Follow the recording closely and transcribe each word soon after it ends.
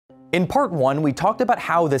In part one, we talked about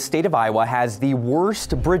how the state of Iowa has the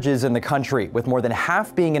worst bridges in the country, with more than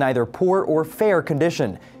half being in either poor or fair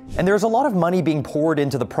condition. And there's a lot of money being poured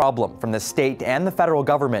into the problem from the state and the federal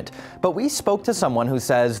government. But we spoke to someone who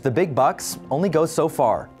says the big bucks only go so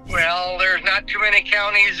far. Well, there's not too many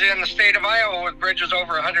counties in the state of Iowa with bridges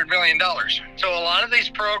over $100 million. So a lot of these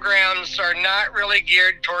programs are not really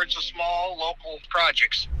geared towards the small local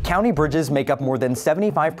projects. County bridges make up more than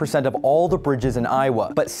 75% of all the bridges in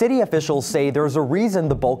Iowa, but city officials say there's a reason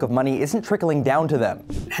the bulk of money isn't trickling down to them.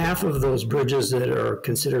 Half of those bridges that are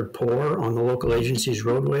considered poor on the local agencies'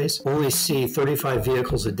 roadways only see 35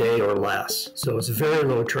 vehicles a day or less. So it's very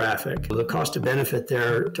low traffic. The cost to benefit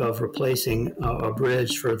there of replacing a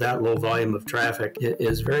bridge for that low volume of traffic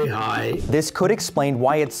is very high. This could explain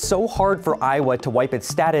why it's so hard for Iowa to wipe its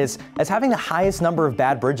status as having the highest number of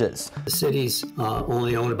bad bridges. The cities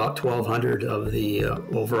only own about 1,200 of the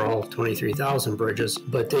overall 23,000 bridges,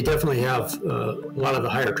 but they definitely have a lot of the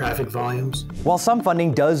higher traffic volumes. While some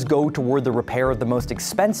funding does go toward the repair of the most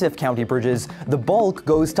expensive county bridges, the bulk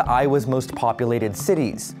goes to Iowa's most populated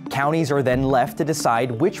cities. Counties are then left to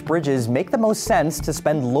decide which bridges make the most sense to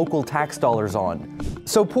spend local tax dollars on.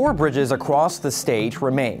 So poor bridges across the state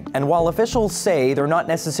remain, and while officials say they're not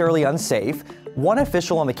necessarily unsafe, one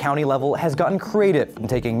official on the county level has gotten creative in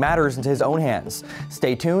taking matters into his own hands.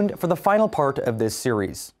 Stay tuned for the final part of this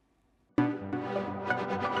series.